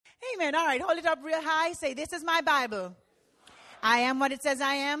Amen. All right, hold it up real high. Say, this is my Bible. I am what it says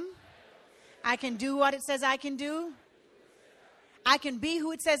I am. I can do what it says I can do. I can be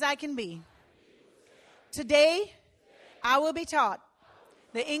who it says I can be. Today, I will be taught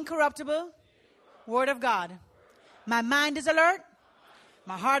the incorruptible Word of God. My mind is alert.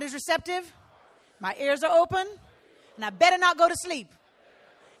 My heart is receptive. My ears are open. And I better not go to sleep.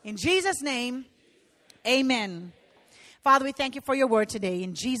 In Jesus' name, amen. Father, we thank you for your word today.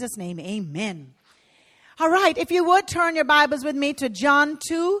 In Jesus' name, amen. All right, if you would turn your Bibles with me to John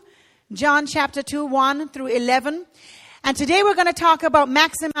chapter 2, 1 through 11. And today we're going to talk about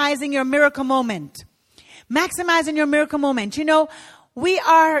maximizing your miracle moment. Maximizing your miracle moment. You know, we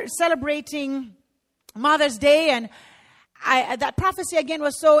are celebrating Mother's Day, and that prophecy again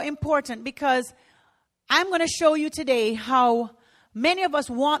was so important because I'm going to show you today how many of us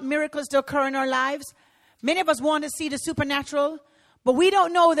want miracles to occur in our lives. Many of us want to see the supernatural, but we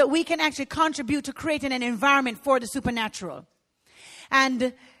don't know that we can actually contribute to creating an environment for the supernatural.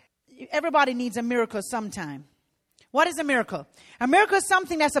 And everybody needs a miracle sometime. What is a miracle? A miracle is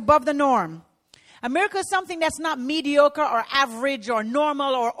something that's above the norm. A miracle is something that's not mediocre or average or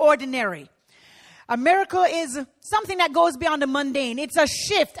normal or ordinary. A miracle is something that goes beyond the mundane. It's a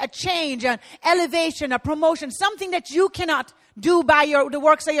shift, a change, an elevation, a promotion, something that you cannot do by the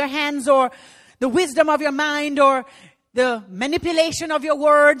works of your hands or the wisdom of your mind or the manipulation of your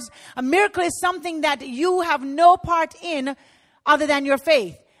words. A miracle is something that you have no part in other than your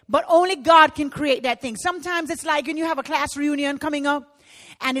faith. But only God can create that thing. Sometimes it's like when you have a class reunion coming up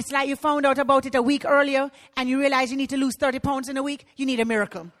and it's like you found out about it a week earlier and you realize you need to lose 30 pounds in a week. You need a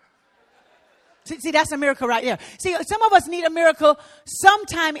miracle. See, that's a miracle right there. See, some of us need a miracle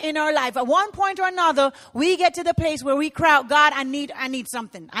sometime in our life. At one point or another, we get to the place where we cry out, God, I need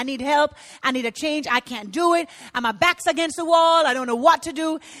something. I need help. I need a change. I can't do it. And my back's against the wall. I don't know what to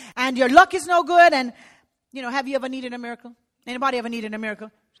do. And your luck is no good. And, you know, have you ever needed a miracle? Anybody ever needed a miracle?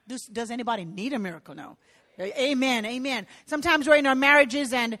 Does anybody need a miracle now? Amen. Amen. Sometimes we're in our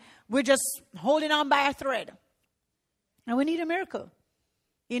marriages and we're just holding on by a thread. And we need a miracle.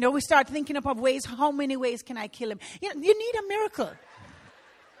 You know, we start thinking of ways, how many ways can I kill him? You know, you need a miracle.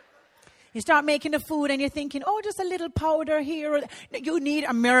 You start making the food and you're thinking, oh, just a little powder here. You need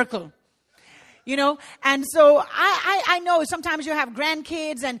a miracle. You know, and so I know sometimes you have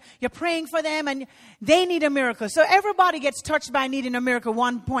grandkids and you're praying for them and they need a miracle. So everybody gets touched by needing a miracle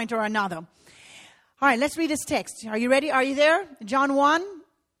one point or another. All right, let's read this text. Are you ready? Are you there? John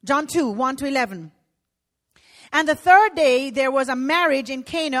 2, 1 to 11. And the third day there was a marriage in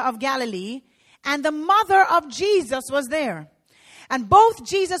Cana of Galilee, and the mother of Jesus was there. And both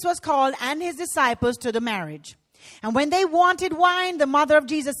Jesus was called and his disciples to the marriage. And when they wanted wine, the mother of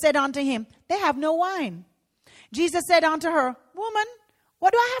Jesus said unto him, they have no wine. Jesus said unto her, woman,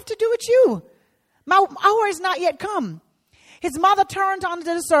 what do I have to do with you? My hour is not yet come. His mother turned unto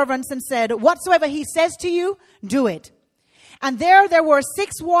the servants and said, whatsoever he says to you, do it. And there were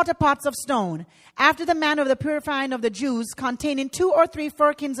 6 water pots of stone, after the manner of the purifying of the Jews, containing 2 or 3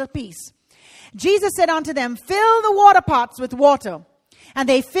 firkins apiece. Jesus said unto them, fill the water pots with water. And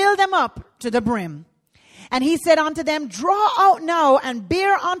they filled them up to the brim. And he said unto them, draw out now and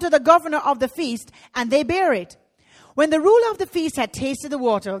bear unto the governor of the feast. And they bare it. When the ruler of the feast had tasted the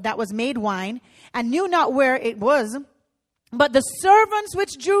water that was made wine, and knew not where it was, but the servants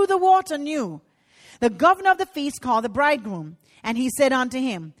which drew the water knew, the governor of the feast called the bridegroom. And he said unto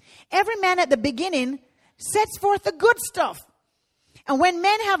him, every man at the beginning sets forth the good stuff. And when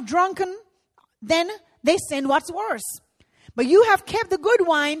men have drunken, then they send what's worse. But you have kept the good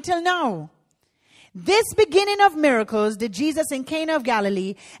wine till now. This beginning of miracles did Jesus in Cana of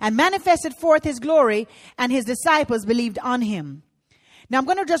Galilee, and manifested forth his glory, and his disciples believed on him. Now I'm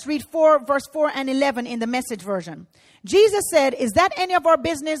going to just read verse 4 and 11 in the Message version. Jesus said, is that any of our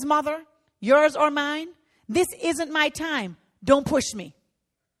business, mother? Yours or mine? This isn't my time. Don't push me.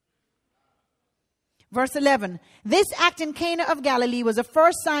 Verse 11. This act in Cana of Galilee was the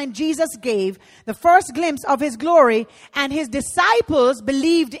first sign Jesus gave, the first glimpse of his glory, and his disciples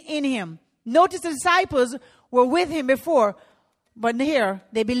believed in him. Notice the disciples were with him before, but here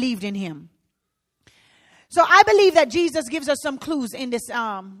they believed in him. So I believe that Jesus gives us some clues in this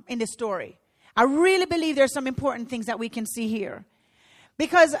story. I really believe there's some important things that we can see here.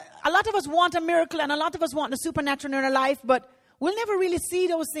 Because a lot of us want a miracle and a lot of us want the supernatural in our life, but we'll never really see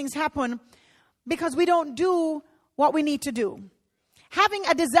those things happen because we don't do what we need to do. Having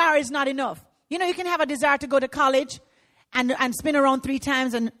a desire is not enough. You know, you can have a desire to go to college and spin around 3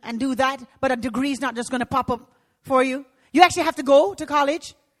 times and do that, but a degree is not just going to pop up for you. You actually have to go to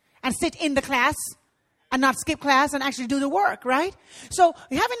college and sit in the class and not skip class and actually do the work, right? So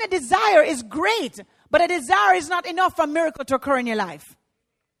having a desire is great, but a desire is not enough for a miracle to occur in your life.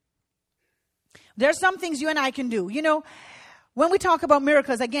 There are some things you and I can do. You know, when we talk about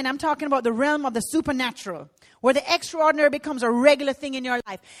miracles, again, I'm talking about the realm of the supernatural, where the extraordinary becomes a regular thing in your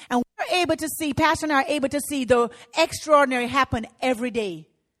life. And we're able to see, Pastor and I are able to see the extraordinary happen every day.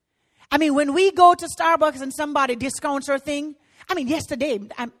 I mean, when we go to Starbucks and somebody discounts our thing, I mean, yesterday,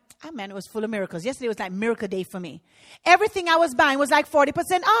 man, it was full of miracles. Yesterday was like miracle day for me. Everything I was buying was like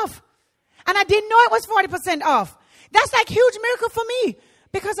 40% off. And I didn't know it was 40% off. That's like huge miracle for me.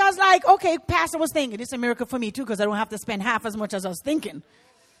 Because I was like, okay, Pastor was thinking, this is a miracle for me too, because I don't have to spend half as much as I was thinking.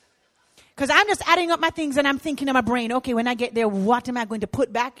 Because I'm just adding up my things and I'm thinking in my brain, okay, when I get there, what am I going to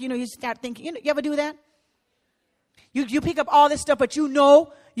put back? You know, you start thinking, you ever do that? You pick up all this stuff, but you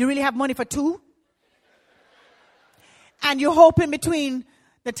know you really have money for two. And you're hoping between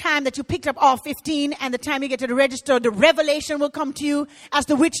the time that you picked up all 15 and the time you get to the register, the revelation will come to you as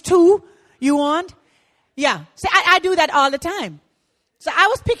to which two you want. Yeah. So I do that all the time. So I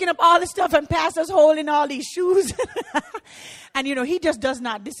was picking up all this stuff and Pastor's holding all these shoes. And, you know, he just does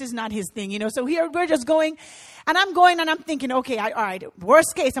not, this is not his thing, you know. So here we're just going and I'm going and I'm thinking, okay, all right,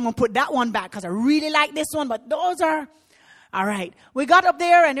 worst case, I'm going to put that one back because I really like this one. But those are, all right. We got up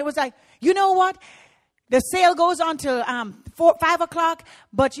there and it was like, you know what? The sale goes on till 5 o'clock.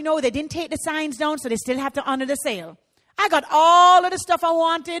 But, you know, they didn't take the signs down, so they still have to honor the sale. I got all of the stuff I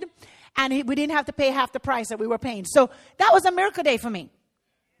wanted. And we didn't have to pay half the price that we were paying. So that was a miracle day for me.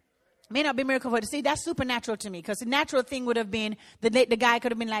 May not be a miracle for you. See, that's supernatural to me. Because the natural thing would have been, the guy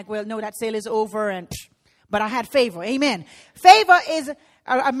could have been like, well, no, that sale is over. But I had favor. Amen. Favor is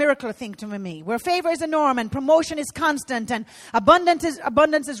a miracle thing to me. Where favor is a norm and promotion is constant and abundance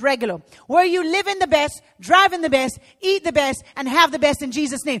is regular. Where you live in the best, drive in the best, eat the best, and have the best in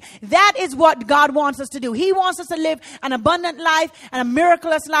Jesus' name. That is what God wants us to do. He wants us to live an abundant life and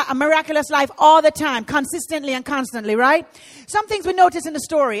a miraculous life all the time, consistently and constantly, right? Some things we notice in the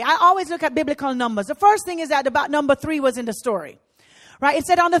story. I always look at biblical numbers. The first thing is that about number 3 was in the story. Right? It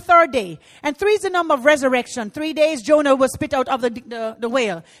said on the 3rd day. And 3 is the number of resurrection. 3 days Jonah was spit out of the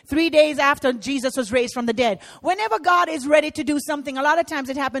whale. 3 days after Jesus was raised from the dead. Whenever God is ready to do something, a lot of times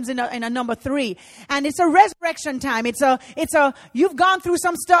it happens in a number 3. And it's a resurrection time. You've gone through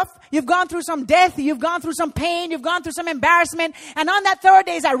some stuff. You've gone through some death. You've gone through some pain. You've gone through some embarrassment. And on that 3rd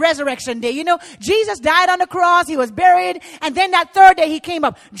day is a resurrection day. You know, Jesus died on the cross. He was buried. And then that 3rd day he came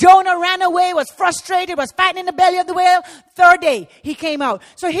up. Jonah ran away, was frustrated, was fighting in the belly of the whale. 3rd day he came out.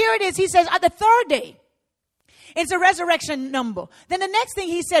 So here it is. He says at the 3rd day, it's a resurrection number. Then the next thing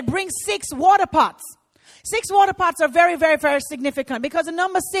he said, bring 6 water pots. 6 water pots are very, very, very significant because the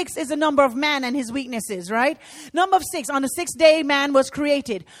number 6 is the number of man and his weaknesses, right? Number 6, on the 6th day, man was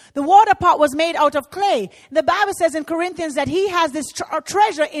created. The water pot was made out of clay. The Bible says in Corinthians that he has this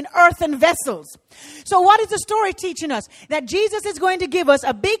treasure in earthen vessels. So what is the story teaching us? That Jesus is going to give us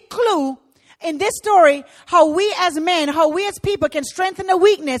a big clue in this story, how we as men, how we as people can strengthen a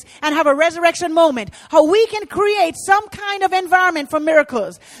weakness and have a resurrection moment. How we can create some kind of environment for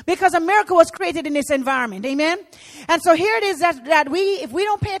miracles. Because a miracle was created in this environment. Amen? And so here it is that if we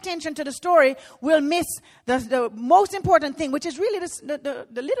don't pay attention to the story, we'll miss the most important thing, which is really the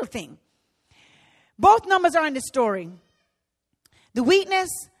little thing. Both numbers are in the story. The weakness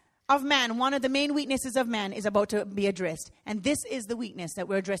of man, one of the main weaknesses of man, is about to be addressed. And this is the weakness that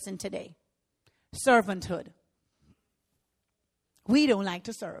we're addressing today. Servanthood. We don't like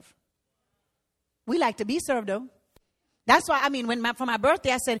to serve. We like to be served, though. That's why, for my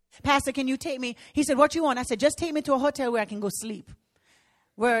birthday, I said, Pastor, can you take me? He said, what you want? I said, just take me to a hotel where I can go sleep.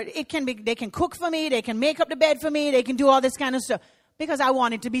 Where they can cook for me, they can make up the bed for me, they can do all this kind of stuff. Because I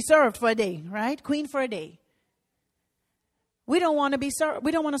wanted to be served for a day, right? Queen for a day. We don't want to be served.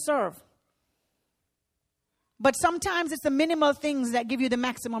 We don't want to serve. But sometimes it's the minimal things that give you the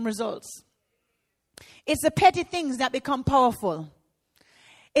maximum results. It's the petty things that become powerful.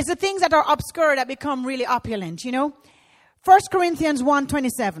 It's the things that are obscure that become really opulent, you know. 1 Corinthians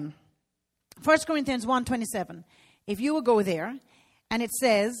 1:27. 1 Corinthians 1:27. If you will go there, and it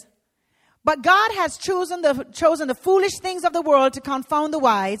says, but God has chosen the foolish things of the world to confound the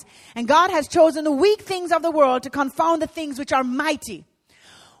wise, and God has chosen the weak things of the world to confound the things which are mighty.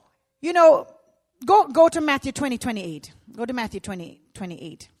 You know, go to Matthew 20:28. Go to Matthew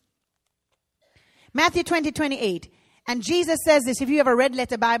 20:28. Matthew 20:28. And Jesus says this. If you have a red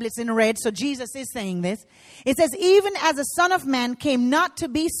letter Bible, it's in red. So Jesus is saying this. It says, even as the Son of Man came not to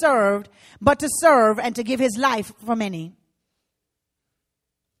be served, but to serve and to give his life for many.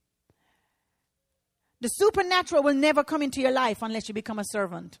 The supernatural will never come into your life unless you become a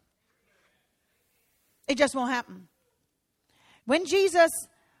servant. It just won't happen. When Jesus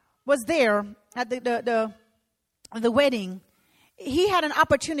was there at the wedding, he had an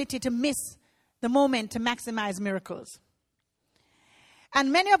opportunity to miss the moment to maximize miracles.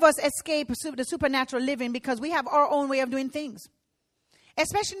 And many of us escape the supernatural living because we have our own way of doing things.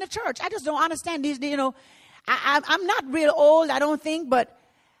 Especially in the church. I just don't understand these, I'm not real old, I don't think, but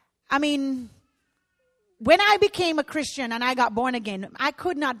I mean, when I became a Christian and I got born again, I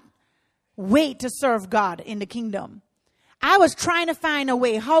could not wait to serve God in the kingdom. I was trying to find a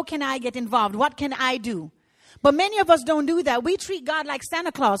way. How can I get involved? What can I do? But many of us don't do that. We treat God like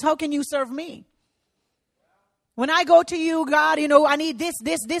Santa Claus. How can you serve me? When I go to you, God, I need this,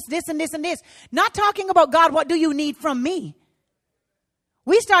 and this. Not talking about, God, what do you need from me?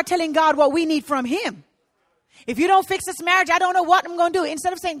 We start telling God what we need from him. If you don't fix this marriage, I don't know what I'm going to do.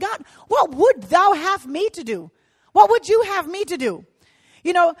 Instead of saying, God, what would thou have me to do? What would you have me to do?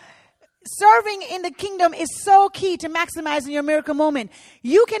 Serving in the kingdom is so key to maximizing your miracle moment.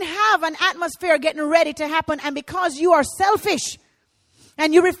 You can have an atmosphere getting ready to happen, and because you are selfish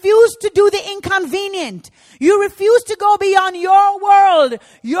and you refuse to do the inconvenient, you refuse to go beyond your world,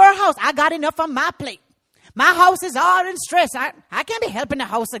 your house. I got enough on my plate. My house is all in stress. I can't be helping the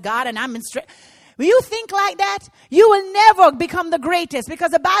house of God and I'm in stress. When you think like that, you will never become the greatest, because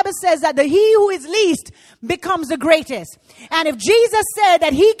the Bible says that he who is least becomes the greatest. And if Jesus said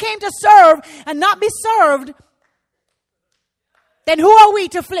that he came to serve and not be served, then who are we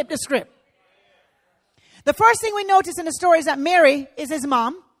to flip the script? The first thing we notice in the story is that Mary is his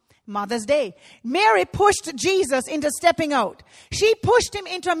mom. Mother's Day. Mary pushed Jesus into stepping out. She pushed him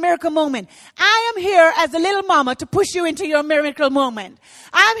into a miracle moment. I am here as a little mama to push you into your miracle moment.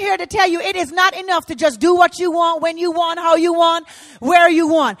 I'm here to tell you it is not enough to just do what you want, when you want, how you want, where you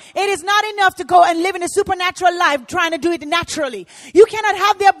want. It is not enough to go and live in a supernatural life trying to do it naturally. You cannot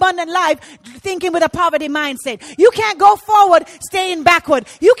have the abundant life thinking with a poverty mindset. You can't go forward staying backward.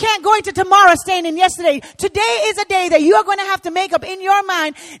 You can't go into tomorrow staying in yesterday. Today is a day that you are going to have to make up in your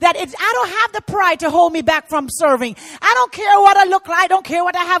mind that I don't have the pride to hold me back from serving. I don't care what I look like. I don't care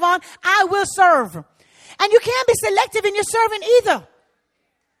what I have on. I will serve. And you can't be selective in your serving either.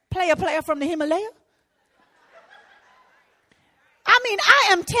 Player from the Himalaya. I mean,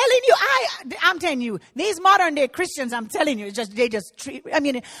 I'm telling you, these modern day Christians, I'm telling you,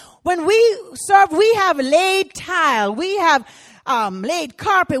 when we serve, we have laid tile, we have laid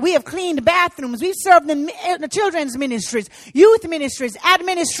carpet, we have cleaned bathrooms, we've served in the children's ministries, youth ministries,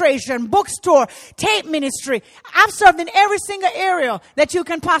 administration, bookstore, tape ministry. I've served in every single area that you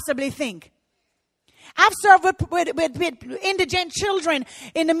can possibly think. I've served with indigent children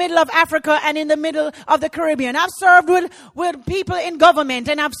in the middle of Africa and in the middle of the Caribbean. I've served with people in government,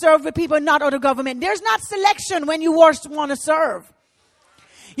 and I've served with people not out of government. There's not selection when you want to serve.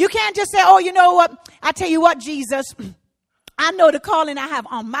 You can't just say, oh, you know what? I tell you what, Jesus, I know the calling I have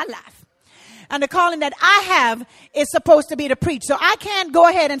on my life. And the calling that I have is supposed to be to preach. So I can't go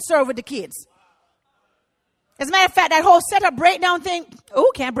ahead and serve with the kids. As a matter of fact, that whole setup breakdown thing,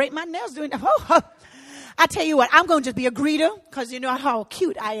 can't break my nails doing that. I tell you what, I'm going to just be a greeter because you know how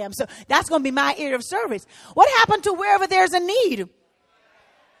cute I am. So that's going to be my area of service. What happened to wherever there's a need?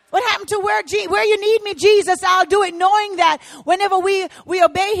 What happened to where you need me, Jesus, I'll do it, knowing that whenever we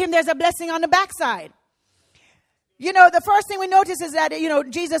obey him, there's a blessing on the backside. The first thing we notice is that,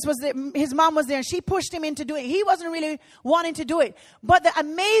 Jesus was there, his mom was there, and she pushed him into doing it. He wasn't really wanting to do it. But the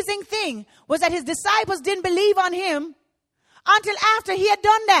amazing thing was that his disciples didn't believe on him until after he had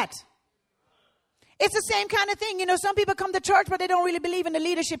done that. It's the same kind of thing. Some people come to church, but they don't really believe in the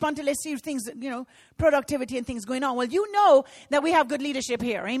leadership until they see things, productivity and things going on. Well, you know that we have good leadership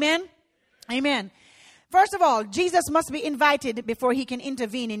here. Amen? Amen. First of all, Jesus must be invited before he can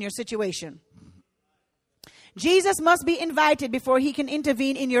intervene in your situation. Jesus must be invited before he can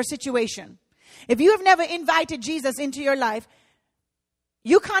intervene in your situation. If you have never invited Jesus into your life,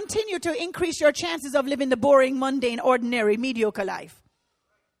 you continue to increase your chances of living the boring, mundane, ordinary, mediocre life.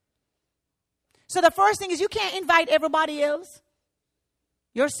 So the first thing is you can't invite everybody else,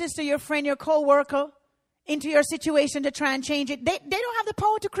 your sister, your friend, your co-worker, into your situation to try and change it. They don't have the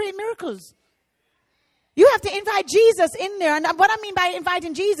power to create miracles. You have to invite Jesus in there. And what I mean by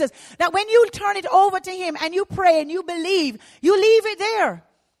inviting Jesus, that when you turn it over to him and you pray and you believe, you leave it there.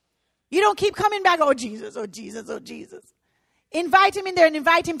 You don't keep coming back, oh Jesus, oh Jesus, oh Jesus. Invite him in there and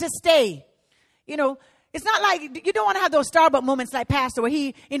invite him to stay. It's not like, you don't want to have those Starbucks moments like Pastor, where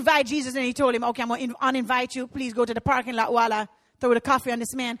he invited Jesus and he told him, okay, I'm going to uninvite you. Please go to the parking lot while I throw the coffee on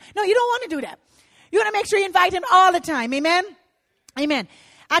this man. No, you don't want to do that. You want to make sure you invite him all the time. Amen? Amen.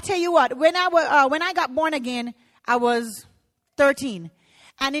 I tell you what, when I got born again, I was 13.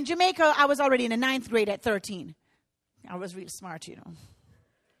 And in Jamaica, I was already in the 9th grade at 13. I was real smart,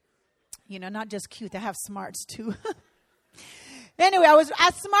 not just cute. I have smarts too. Anyway, I was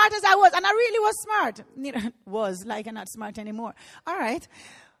as smart as I was, and I really was smart. I'm not smart anymore. All right.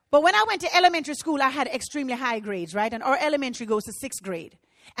 But when I went to elementary school, I had extremely high grades, right? And our elementary goes to 6th grade.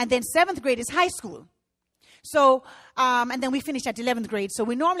 And then 7th grade is high school. So, and then we finish at 11th grade. So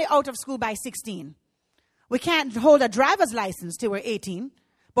we're normally out of school by 16. We can't hold a driver's license till we're 18,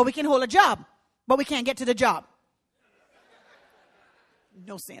 but we can hold a job, but we can't get to the job.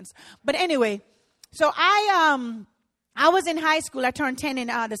 No sense. But anyway, so I was in high school. I turned 10 in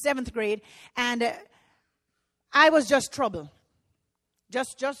the 7th grade, and I was just trouble.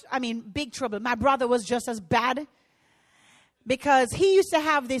 Big trouble. My brother was just as bad, because he used to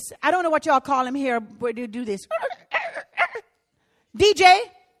have this, I don't know what y'all call him here, where do you do this? DJ?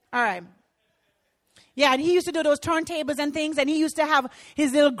 All right. Yeah, and he used to do those turntables and things, and he used to have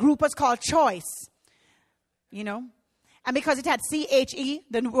his little group was called Choice, And because it had C-H-E,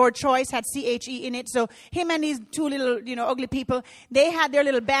 the word choice had C-H-E in it. So him and these two little, ugly people, they had their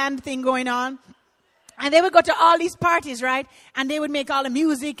little band thing going on. And they would go to all these parties, right? And they would make all the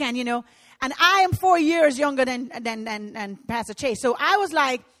music and, And I am 4 years younger than Pastor Chase. So I was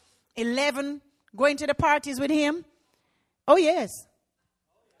like 11, going to the parties with him. Oh, yes.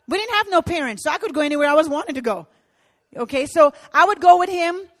 We didn't have no parents, so I could go anywhere I was wanting to go. Okay, so I would go with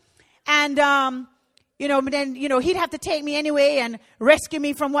him. And, he'd have to take me anyway and rescue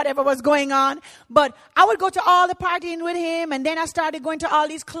me from whatever was going on. But I would go to all the partying with him. And then I started going to all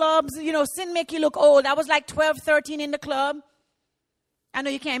these clubs. Sin make you look old. I was like 12, 13 in the club. I know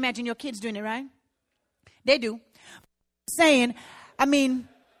you can't imagine your kids doing it, right? They do. Saying, when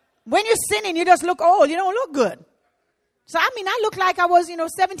you're sinning, you just look old. You don't look good. So, I looked like I was,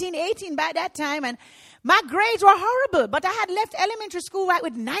 17, 18 by that time. And my grades were horrible. But I had left elementary school right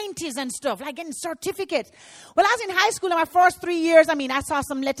with 90s and stuff, like getting certificates. Well, I was in high school in my first 3 years. I saw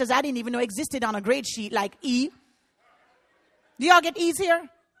some letters I didn't even know existed on a grade sheet, like E. Do y'all get E's here?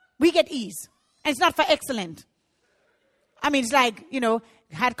 We get E's. And it's not for excellent. It's like,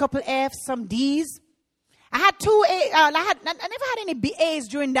 had a couple F's, some D's. I had 2 A's. I never had any A's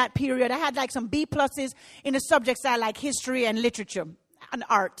during that period. I had like some B pluses in the subjects I like history and literature and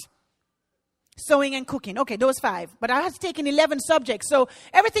art. Sewing and cooking. Okay, those 5. But I had taken 11 subjects. So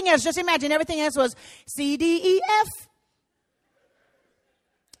everything else, just imagine, everything else was C, D, E, F.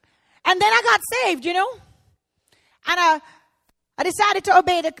 And then I got saved, And I decided to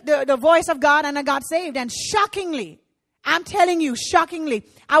obey the voice of God, and I got saved. And shockingly, I'm telling you, shockingly,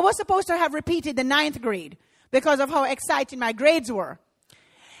 I was supposed to have repeated the 9th grade because of how exciting my grades were.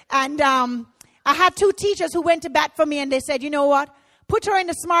 And I had 2 teachers who went to bat for me, and they said, you know what? Put her in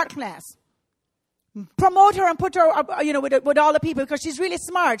the smart class. Promote her and put her, with all the people, because she's really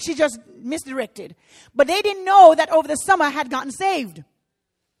smart. She just misdirected. But they didn't know that over the summer I had gotten saved.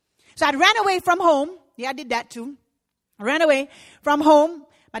 So I ran away from home. Yeah, I did that too. I ran away from home.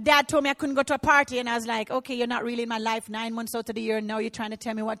 My dad told me I couldn't go to a party, and I was like, okay, you're not really in my life 9 months out of the year, and now you're trying to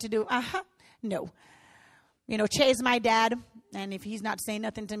tell me what to do. No. Che's my dad, and if he's not saying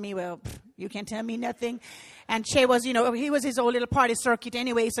nothing to me, well, you can't tell me nothing. And Che was, he was his own little party circuit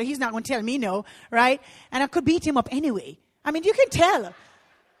anyway, so he's not going to tell me no, right? And I could beat him up anyway. You can tell.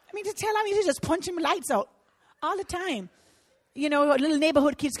 To just punch him lights out all the time. Little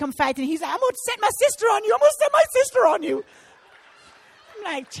neighborhood kids come fighting. He's like, I'm going to set my sister on you. I'm going to set my sister on you. I'm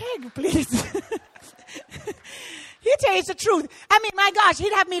like, Cheg, please. He'll tell you the truth. My gosh,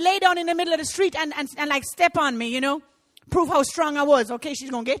 he'd have me lay down in the middle of the street and like step on me, prove how strong I was. Okay, she's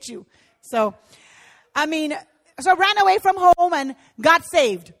going to get you. So, so I ran away from home and got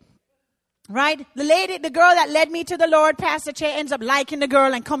saved. Right? The girl that led me to the Lord, Pastor Che, ends up liking the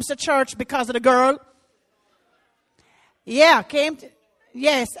girl and comes to church because of the girl. Yeah,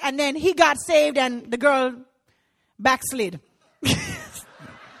 yes. And then he got saved and the girl backslid.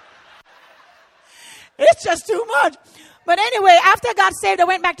 It's just too much. But anyway, after I got saved, I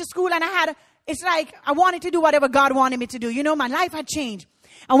went back to school, and it's like I wanted to do whatever God wanted me to do. My life had changed.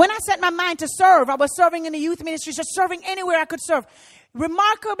 And when I set my mind to serve, I was serving in the youth ministry, just serving anywhere I could serve.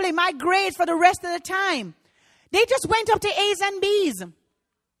 Remarkably, my grades for the rest of the time, they just went up to A's and B's.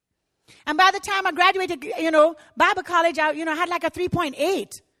 And by the time I graduated, Bible college, I had like a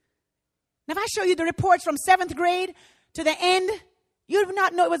 3.8. Now, if I show you the reports from 7th grade to the end, you would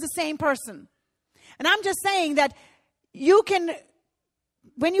not know it was the same person. And I'm just saying that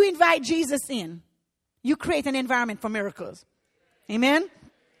when you invite Jesus in, you create an environment for miracles. Amen?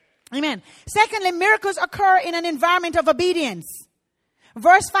 Amen. Secondly, miracles occur in an environment of obedience.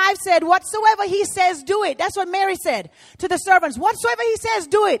 Verse 5 said, whatsoever he says, do it. That's what Mary said to the servants. Whatsoever he says,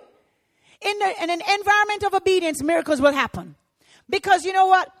 do it. In an environment of obedience, miracles will happen. Because you know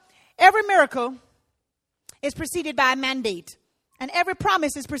what? Every miracle is preceded by a mandate. And every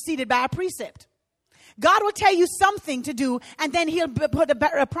promise is preceded by a precept. God will tell you something to do, and then he'll put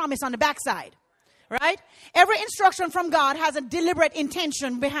a promise on the backside. Right? Every instruction from God has a deliberate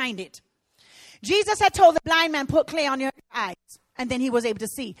intention behind it. Jesus had told the blind man, put clay on your eyes, and then he was able to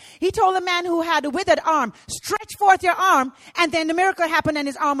see. He told the man who had a withered arm, stretch forth your arm, and then the miracle happened and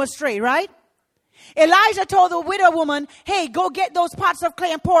his arm was straight, right? Elijah told the widow woman, hey, go get those pots of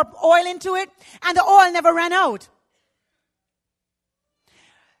clay and pour oil into it, and the oil never ran out.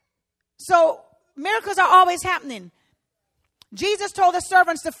 So miracles are always happening. Jesus told the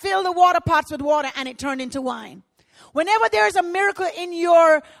servants to fill the water pots with water, and it turned into wine. Whenever there is a miracle in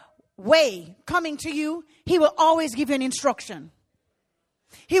your way coming to you, he will always give you an instruction.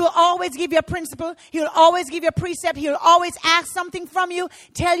 He will always give you a principle. He will always give you a precept. He will always ask something from you,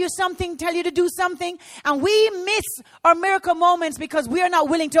 tell you something, tell you to do something. And we miss our miracle moments because we are not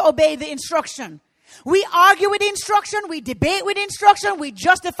willing to obey the instruction. We argue with the instruction. We debate with the instruction. We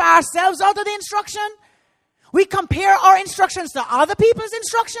justify ourselves out of the instruction. We compare our instructions to other people's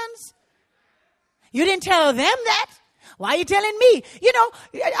instructions. You didn't tell them that. Why are you telling me? You know,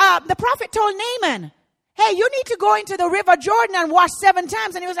 the prophet told Naaman, hey, you need to go into the river Jordan and wash 7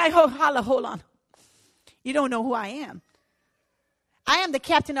 times. And he was like, oh, hold on. You don't know who I am. I am the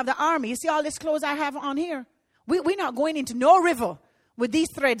captain of the army. You see all this clothes I have on here? We're not going into no river with these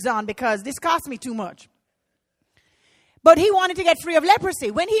threads on because this cost me too much. But he wanted to get free of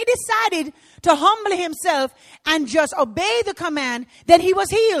leprosy. When he decided to humble himself and just obey the command, then he was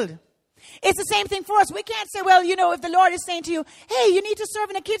healed. It's the same thing for us. We can't say, well, you know, if the Lord is saying to you, hey, you need to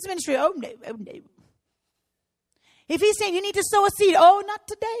serve in a kids ministry. Oh, no, oh, no. If he's saying you need to sow a seed, oh, not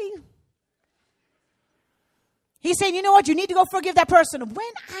today. He's saying, you know what, you need to go forgive that person.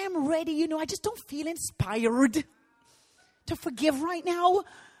 When I'm ready, you know, I just don't feel inspired to forgive right now.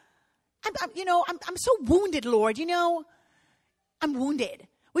 I'm so wounded, Lord, you know. I'm wounded.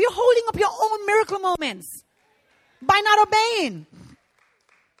 Well, you're holding up your own miracle moments by not obeying.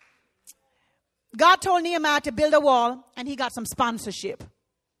 God told Nehemiah to build a wall, and he got some sponsorship.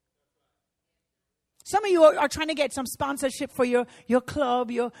 Some of you are trying to get some sponsorship for your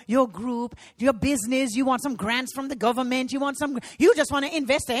club, your group, your business. You want some grants from the government. You just want to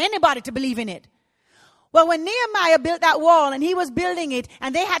invest to anybody to believe in it. Well, when Nehemiah built that wall and he was building it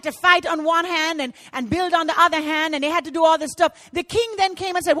and they had to fight on one hand and build on the other hand and they had to do all this stuff, the king then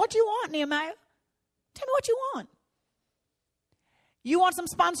came and said, what do you want, Nehemiah? Tell me what you want. You want some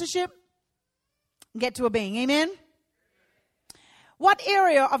sponsorship? Get to obeying. Amen? What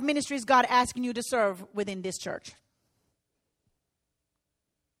area of ministry is God asking you to serve within this church?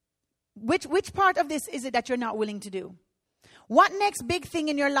 Which part of this is it that you're not willing to do? What next big thing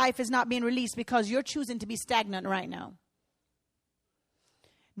in your life is not being released because you're choosing to be stagnant right now?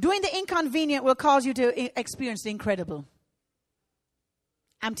 Doing the inconvenient will cause you to experience the incredible.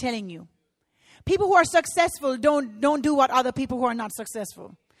 I'm telling you. People who are successful don't do what other people who are not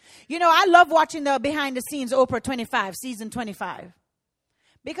successful. You know, I love watching the behind the scenes Oprah 25, season 25.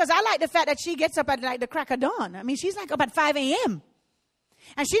 Because I like the fact that she gets up at like the crack of dawn. I mean, she's like up at 5 a.m.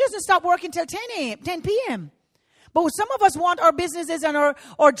 And she doesn't stop working till 10 p.m. But some of us want our businesses and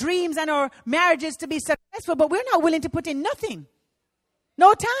our dreams and our marriages to be successful, but we're not willing to put in nothing.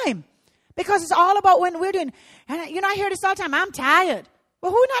 No time. Because it's all about when we're doing. And you know, I hear this all the time. I'm tired.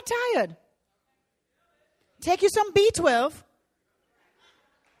 Well, who's not tired? Take you some B12.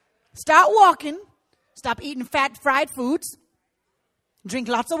 Start walking. Stop eating fat fried foods. Drink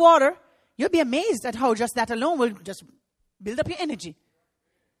lots of water. You'll be amazed at how just that alone will just build up your energy.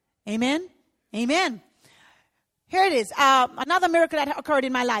 Amen? Amen. Here it is. Another miracle that occurred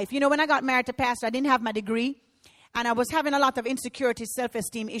in my life. You know, when I got married to pastor, I didn't have my degree. And I was having a lot of insecurity,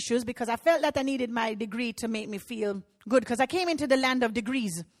 self-esteem issues because I felt that I needed my degree to make me feel good. Because I came into the land of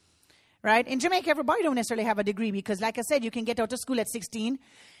degrees. Right? In Jamaica, everybody don't necessarily have a degree because, like I said, you can get out of school at 16.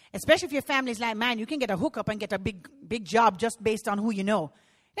 Especially if your family's like mine, you can get a hookup and get a big job just based on who you know.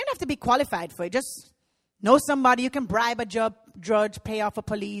 You don't have to be qualified for it. Just know somebody. You can bribe a judge, pay off a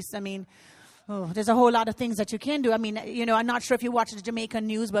police. I mean, there's a whole lot of things that you can do. I mean, you know, I'm not sure if you watch the Jamaican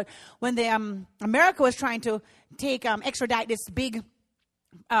news, but when America was trying to extradite this big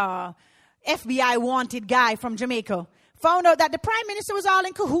FBI wanted guy from Jamaica, found out that the prime minister was all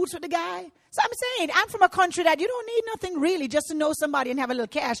in cahoots with the guy. So I'm saying, I'm from a country that you don't need nothing really just to know somebody and have a little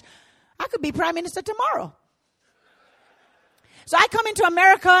cash. I could be prime minister tomorrow. So I come into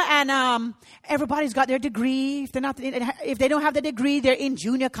America and everybody's got their degree. If they don't have the degree, they're in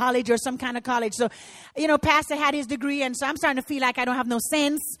junior college or some kind of college. So, Pastor had his degree, and so I'm starting to feel like I don't have no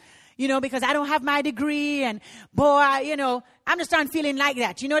sense, because I don't have my degree. And boy, I'm just starting feeling like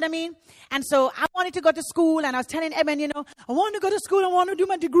that. You know what I mean? And so I wanted to go to school, and I was telling Eben, I want to go to school. I want to do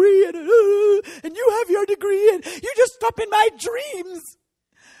my degree, and you have your degree, and you just stop in my dreams.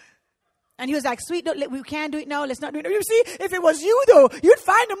 And he was like, sweet, we can't do it now. Let's not do it now. You see, if it was you, though, you'd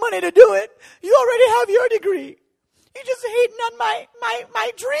find the money to do it. You already have your degree. You're just hating on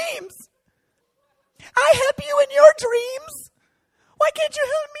my dreams. I help you in your dreams. Why can't you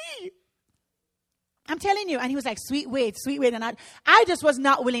help me? I'm telling you. And he was like, sweet, wait. And I just was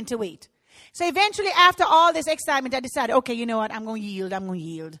not willing to wait. So eventually, after all this excitement, I decided, okay, you know what? I'm going to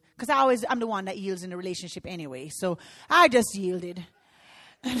yield. Because I'm the one that yields in the relationship anyway. So I just yielded.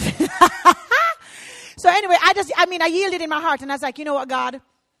 So anyway, I yielded in my heart, and I was like, you know what, God?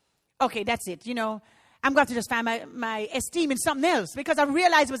 Okay, that's it. I'm going to just find my esteem in something else, because I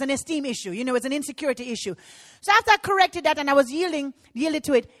realized it was an esteem issue. It's an insecurity issue. So after I corrected that and I was yielded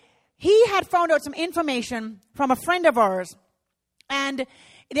to it, he had found out some information from a friend of ours, and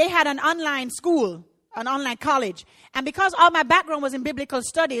they had an online school, an online college. And because all my background was in biblical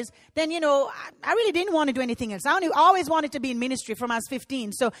studies, then, I really didn't want to do anything else. I always wanted to be in ministry from I was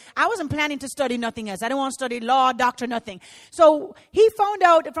 15. So I wasn't planning to study nothing else. I didn't want to study law, doctor, nothing. So he found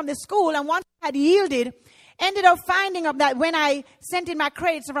out from the school, and once I had yielded, ended up finding out that when I sent in my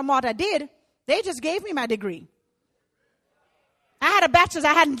credits from what I did, they just gave me my degree. I had a bachelor's.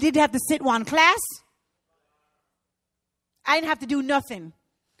 I didn't have to sit one class. I didn't have to do nothing.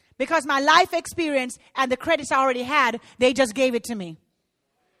 Because my life experience and the credits I already had, they just gave it to me.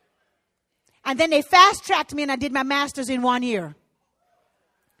 And then they fast-tracked me, and I did my master's in 1 year.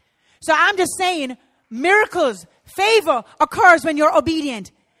 So I'm just saying, miracles, favor occurs when you're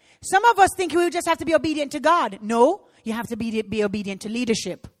obedient. Some of us think we just have to be obedient to God. No, you have to be obedient to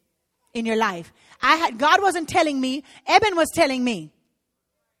leadership in your life. God wasn't telling me. Eben was telling me.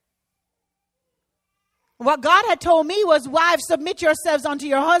 What God had told me was, wives, submit yourselves unto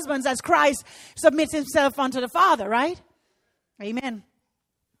your husbands as Christ submits himself unto the Father, right? Amen.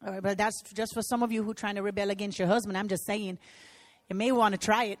 All right, but that's just for some of you who are trying to rebel against your husband. I'm just saying, you may want to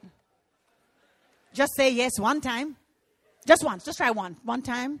try it. Just say yes one time. Just once. Just try one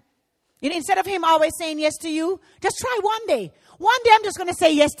time. Instead of him always saying yes to you, just try one day. One day I'm just going to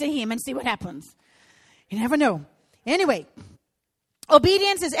say yes to him and see what happens. You never know. Anyway,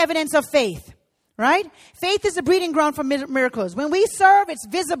 obedience is evidence of faith. Right? Faith is the breeding ground for miracles. When we serve, it's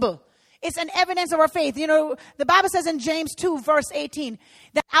visible. It's an evidence of our faith. The Bible says in James 2, verse 18,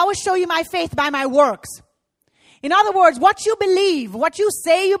 that I will show you my faith by my works. In other words, what you believe, what you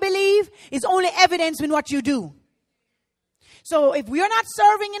say you believe, is only evidence in what you do. So if we're not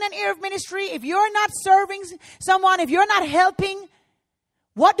serving in an area of ministry, if you're not serving someone, if you're not helping,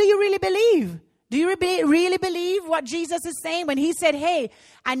 what do you really believe? Do you really believe what Jesus is saying when he said, hey,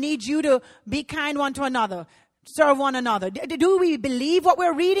 I need you to be kind one to another, serve one another? Do we believe what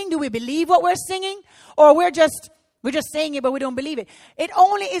we're reading? Do we believe what we're singing? Or we're just saying it, but we don't believe it? It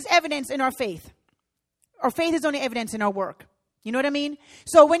only is evidence in our faith. Our faith is only evidence in our work. You know what I mean?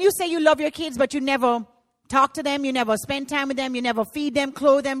 So when you say you love your kids, but you never talk to them, you never spend time with them, you never feed them,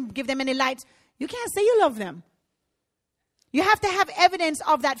 clothe them, give them any lights, you can't say you love them. You have to have evidence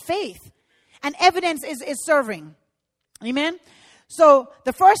of that faith. And evidence is serving. Amen? So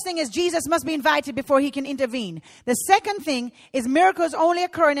the first thing is Jesus must be invited before he can intervene. The second thing is miracles only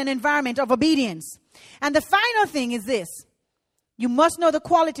occur in an environment of obedience. And the final thing is this. You must know the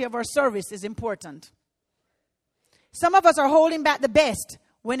quality of our service is important. Some of us are holding back the best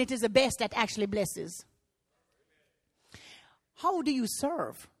when it is the best that actually blesses. How do you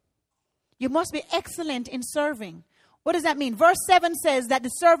serve? You must be excellent in serving. What does that mean? Verse 7 says that the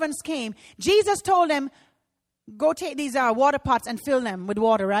servants came. Jesus told them, go take these water pots and fill them with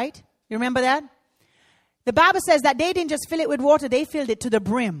water, right? You remember that? The Bible says that they didn't just fill it with water, they filled it to the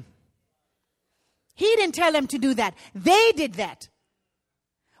brim. He didn't tell them to do that. They did that.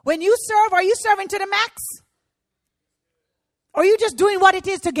 When you serve, are you serving to the max? Or are you just doing what it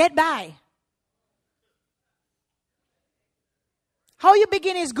is to get by? How you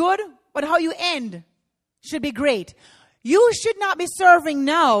begin is good, but how you end should be great. You should not be serving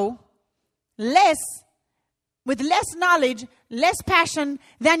now with less knowledge, less passion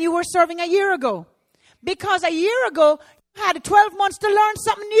than you were serving a year ago. Because a year ago, you had 12 months to learn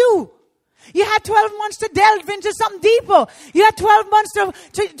something new. You had 12 months to delve into something deeper. You had 12 months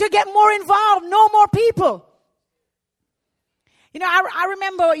to get more involved, know more people. I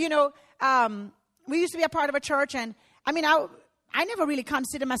remember, we used to be a part of a church, and I never really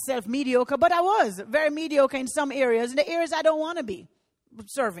considered myself mediocre, but I was very mediocre in some areas, in the areas I don't want to be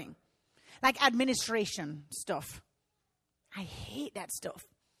serving. Like administration stuff. I hate that stuff.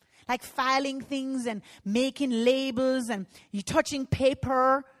 Like filing things and making labels and you touching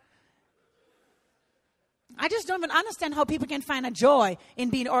paper. I just don't even understand how people can find a joy in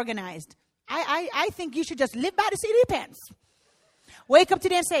being organized. I think you should just live by the seat of your pants. Wake up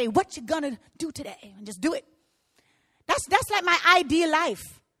today and say, what you gonna do today? And just do it. That's like my ideal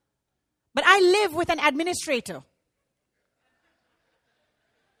life. But I live with an administrator.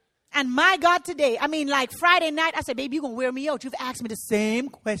 And my God, today, I mean, like Friday night, I said, baby, you're going to wear me out. You've asked me the same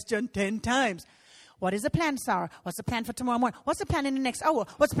question 10 times. What is the plan, Sarah? What's the plan for tomorrow morning? What's the plan in the next hour?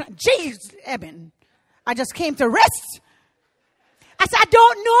 What's the plan? Jeez, Eben, I just came to rest. I said, I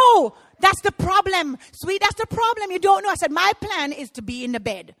don't know. That's the problem. Sweet, that's the problem. You don't know. I said, my plan is to be in the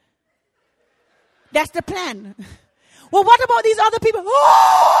bed. That's the plan. Well, what about these other people?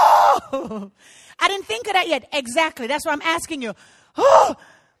 Oh! I didn't think of that yet. Exactly. That's why I'm asking you. Oh!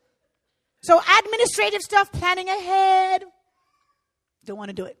 So administrative stuff, planning ahead, don't want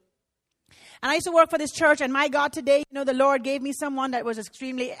to do it. And I used to work for this church, and my God, today, the Lord gave me someone that was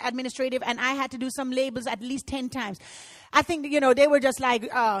extremely administrative, and I had to do some labels at least 10 times. I think, they were just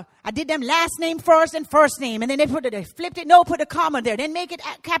like, I did them last name first and first name, and then they flipped it, put a comma there, then make it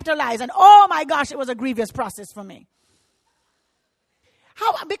capitalized, and oh my gosh, it was a grievous process for me.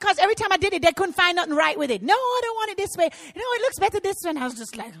 How? Because every time I did it, they couldn't find nothing right with it. No, I don't want it this way. No, it looks better this way. And I was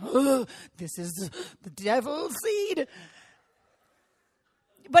just like, oh, this is the devil's seed.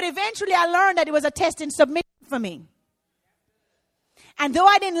 But eventually I learned that it was a test in submission for me. And though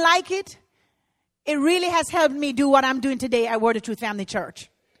I didn't like it, it really has helped me do what I'm doing today at Word of Truth Family Church.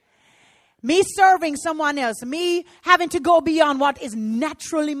 Me serving someone else, me having to go beyond what is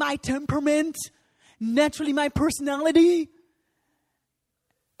naturally my temperament, naturally my personality,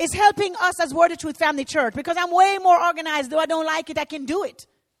 is helping us as Word of Truth Family Church, because I'm way more organized. Though I don't like it, I can do it.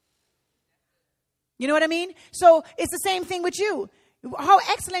 You know what I mean? So it's the same thing with you. How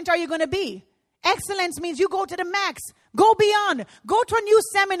excellent are you going to be? Excellence means you go to the max. Go beyond. Go to a new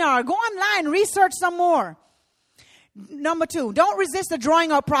seminar. Go online. Research some more. Number 2, don't resist the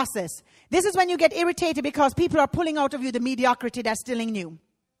drawing out process. This is when you get irritated because people are pulling out of you the mediocrity that's still in you.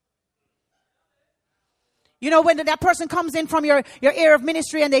 When that person comes in from your area of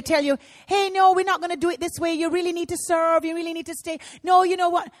ministry and they tell you, hey, no, we're not going to do it this way. You really need to serve. You really need to stay. No, you know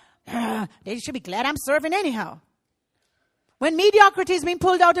what? They should be glad I'm serving anyhow. When mediocrity is being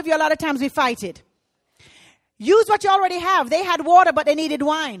pulled out of you, a lot of times we fight it. Use what you already have. They had water, but they needed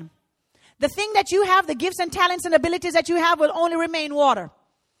wine. The thing that you have, the gifts and talents and abilities that you have will only remain water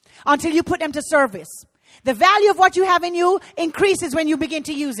until you put them to service. The value of what you have in you increases when you begin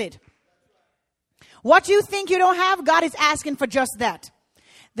to use it. What you think you don't have, God is asking for just that.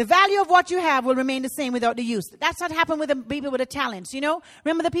 The value of what you have will remain the same without the use. That's what happened with the people with the talents,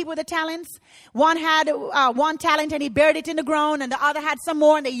 Remember the people with the talents? One had one talent and he buried it in the ground, and the other had some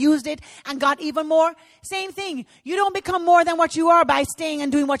more and they used it and got even more. Same thing. You don't become more than what you are by staying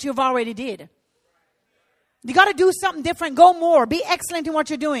and doing what you've already did. You got to do something different. Go more. Be excellent in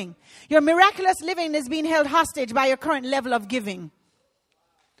what you're doing. Your miraculous living is being held hostage by your current level of giving.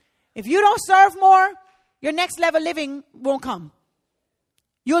 If you don't serve more, your next level living won't come.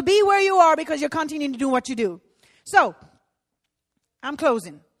 You'll be where you are because you're continuing to do what you do. So, I'm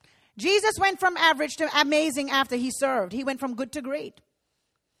closing. Jesus went from average to amazing after he served. He went from good to great.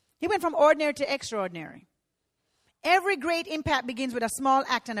 He went from ordinary to extraordinary. Every great impact begins with a small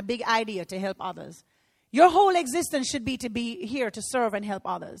act and a big idea to help others. Your whole existence should be to be here to serve and help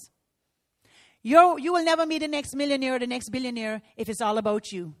others. You will never be the next millionaire or the next billionaire if it's all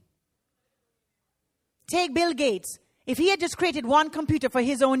about you. Take Bill Gates. If he had just created one computer for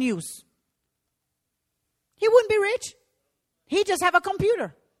his own use, he wouldn't be rich. He'd just have a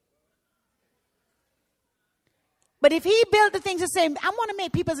computer. But if he built the things to say, I want to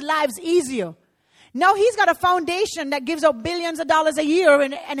make people's lives easier. Now he's got a foundation that gives out billions of dollars a year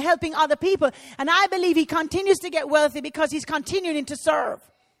and helping other people. And I believe he continues to get wealthy because he's continuing to serve.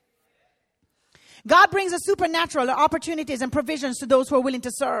 God brings the supernatural opportunities and provisions to those who are willing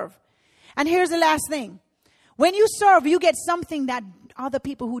to serve. And here's the last thing. When you serve, you get something that other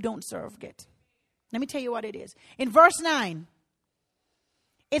people who don't serve get. Let me tell you what it is. In verse 9,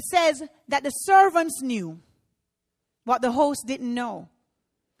 it says that the servants knew what the host didn't know.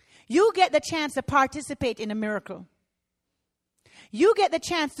 You get the chance to participate in a miracle. You get the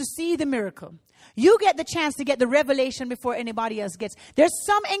chance to see the miracle. You get the chance to get the revelation before anybody else gets. There's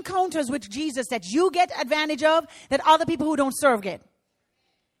some encounters with Jesus that you get advantage of that other people who don't serve get.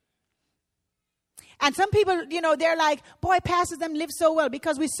 And some people, they're like, boy, pastors them live so well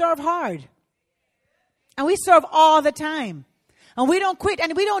because we serve hard. And we serve all the time. And we don't quit.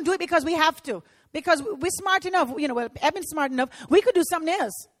 And we don't do it because we have to. Because we're smart enough. Evan's smart enough. We could do something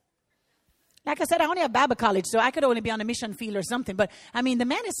else. Like I said, I only have Bible college, so I could only be on a mission field or something. But, the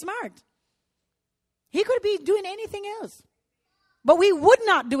man is smart. He could be doing anything else. But we would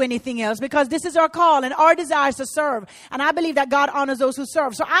not do anything else because this is our call and our desire is to serve. And I believe that God honors those who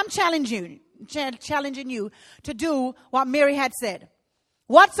serve. So I'm challenging you to do what Mary had said.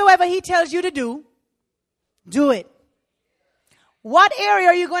 Whatsoever he tells you to do, do it. What area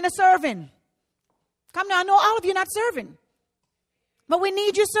are you going to serve in? Come now, I know all of you not serving. But we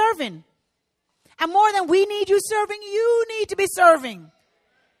need you serving. And more than we need you serving, you need to be serving.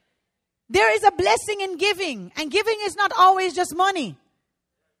 There is a blessing in giving. And giving is not always just money.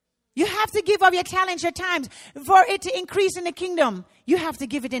 You have to give of your talents, your times. For it to increase in the kingdom, you have to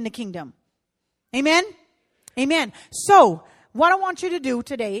give it in the kingdom. Amen? Amen. So, what I want you to do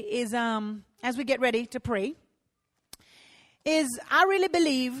today is, as we get ready to pray, is I really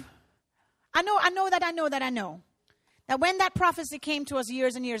believe, I know that when that prophecy came to us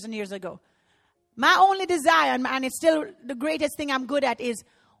years and years and years ago, my only desire, and it's still the greatest thing I'm good at, is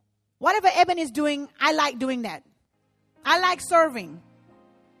whatever Eben is doing, I like doing that. I like serving.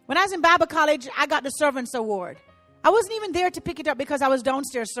 When I was in Bible college, I got the Servants Award. I wasn't even there to pick it up because I was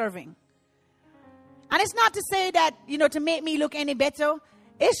downstairs serving. And it's not to say that, to make me look any better.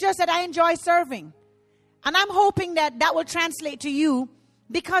 It's just that I enjoy serving. And I'm hoping that will translate to you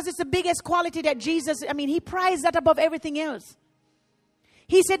because it's the biggest quality that Jesus, he prized that above everything else.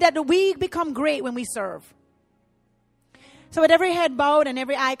 He said that we become great when we serve. So with every head bowed and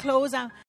every eye closed,